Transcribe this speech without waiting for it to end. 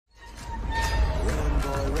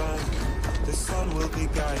will be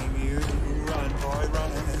guiding you. Run, boy,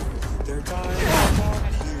 run. They're dying to stop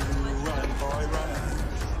you. Run, boy,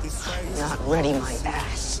 run. This race Not ready, my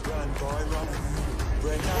ass. run, boy, run.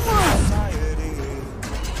 Break out of society.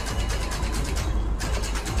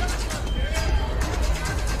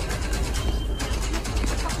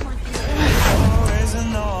 Always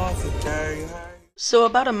another day. So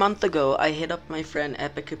about a month ago, I hit up my friend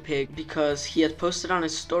EpikEpig because he had posted on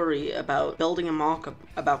his story about building a mock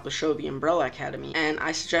about the show The Umbrella Academy, and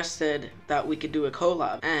I suggested that we could do a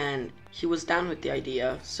collab, and he was down with the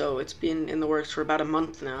idea. So it's been in the works for about a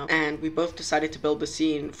month now, and we both decided to build the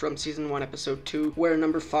scene from season 1 episode 2 where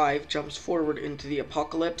number 5 jumps forward into the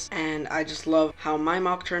apocalypse, and I just love how my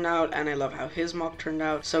mock turned out and I love how his mock turned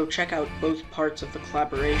out, so check out both parts of the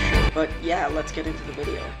collaboration. But yeah, let's get into the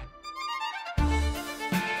video.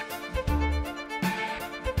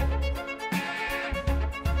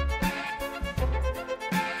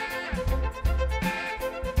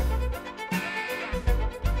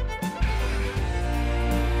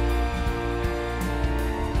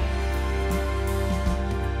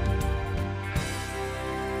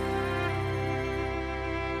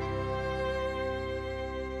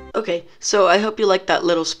 Okay, so I hope you liked that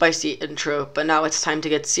little spicy intro, but now it's time to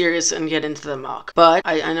get serious and get into the mock. But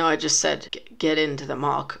I know I just said get into the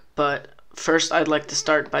mock, but first I'd like to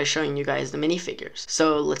start by showing you guys the minifigures.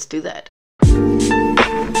 So let's do that.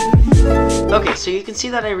 Okay, so you can see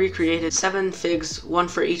that I recreated 7 figs, 1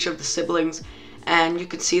 for each of the siblings, and you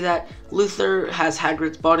can see that Luther has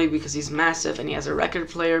Hagrid's body because he's massive, and he has a record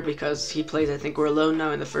player because he plays I Think We're Alone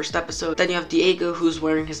Now in the first episode. Then you have Diego, who's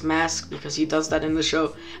wearing his mask because he does that in the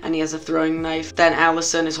show, and he has a throwing knife. Then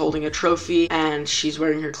Allison is holding a trophy and she's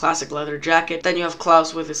wearing her classic leather jacket. Then you have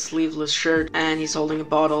Klaus with his sleeveless shirt and he's holding a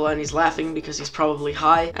bottle and he's laughing because he's probably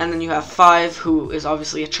high. And then you have Five, who is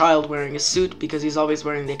obviously a child wearing a suit because he's always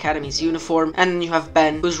wearing the Academy's uniform. And then you have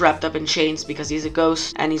Ben, who's wrapped up in chains because he's a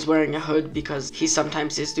ghost, and he's wearing a hood because he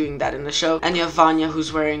sometimes is doing that in the show. And you have Vanya,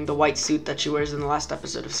 who's wearing the white suit that she wears in the last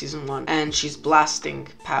episode of season 1, and she's blasting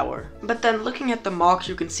power. But then looking at the mock,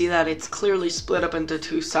 you can see that it's clearly split up into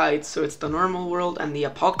 2 sides, so it's the normal world and the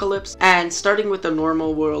apocalypse. And starting with the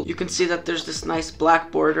normal world, you can see that there's this nice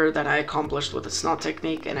black border that I accomplished with a snot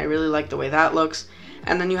technique, and I really like the way that looks.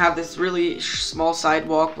 And then you have this really small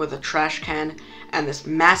sidewalk with a trash can and this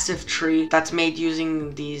massive tree that's made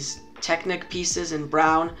using these Technic pieces in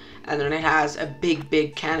brown, and then it has a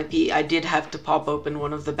big canopy. I did have to pop open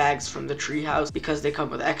one of the bags from the treehouse because they come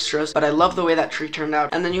with extras, but I love the way that tree turned out.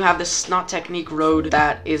 And then you have this Snot Technique road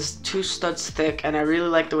that is 2 studs thick, and I really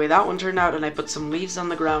like the way that one turned out, and I put some leaves on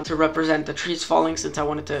the ground to represent the trees falling since I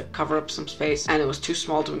wanted to cover up some space, and it was too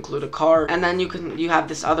small to include a car. And then you have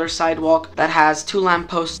this other sidewalk that has 2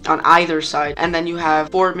 lampposts on either side, and then you have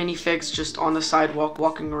 4 minifigs just on the sidewalk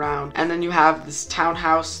walking around. And then you have this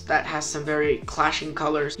townhouse that has some very clashing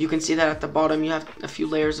colors. You can see that at the bottom you have a few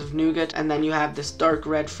layers of nougat, and then you have this dark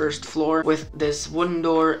red first floor with this wooden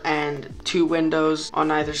door and 2 windows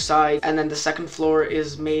on either side, and then the second floor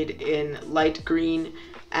is made in light green,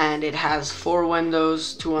 and it has 4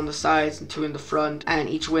 windows, 2 on the sides and 2 in the front, and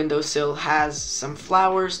each windowsill has some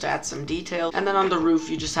flowers to add some detail. And then on the roof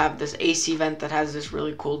you just have this AC vent that has this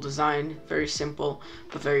really cool design, very simple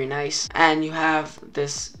but very nice. And you have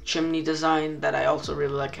this chimney design that I also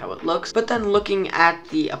really like how it looks. But then looking at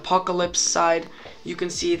the apocalypse side, you can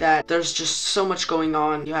see that there's just so much going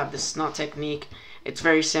on. You have this Snot Technique. It's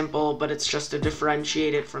very simple, but it's just to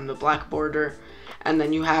differentiate it from the black border. And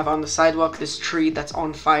then you have on the sidewalk this tree that's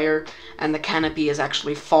on fire, and the canopy is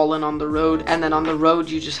actually fallen on the road. And then on the road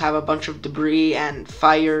you just have a bunch of debris and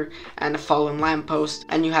fire and a fallen lamppost.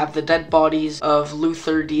 And you have the dead bodies of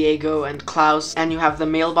Luther, Diego, and Klaus. And you have the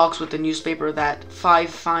mailbox with the newspaper that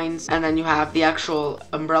Five finds. And then you have the actual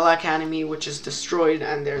Umbrella Academy, which is destroyed,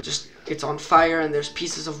 and it's on fire, and there's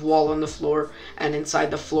pieces of wall on the floor, and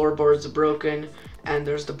inside the floorboards are broken. And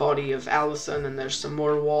there's the body of Allison, and there's some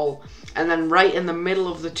more wall. And then right in the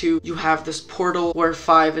middle of the 2, you have this portal where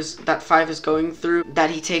Five is going through,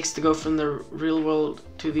 that he takes to go from the real world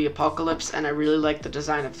to the apocalypse, and I really like the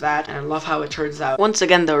design of that, and I love how it turns out. Once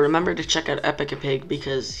again though, remember to check out EpikEpig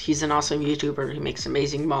because he's an awesome YouTuber. He makes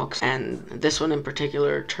amazing mocks, and this one in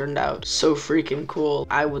particular turned out so freaking cool.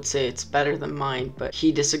 I would say it's better than mine, but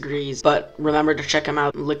he disagrees. But remember to check him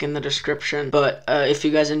out, link in the description. But if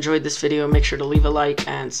you guys enjoyed this video, make sure to leave a like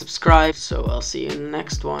and subscribe, so I'll see you in the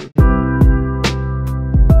next one.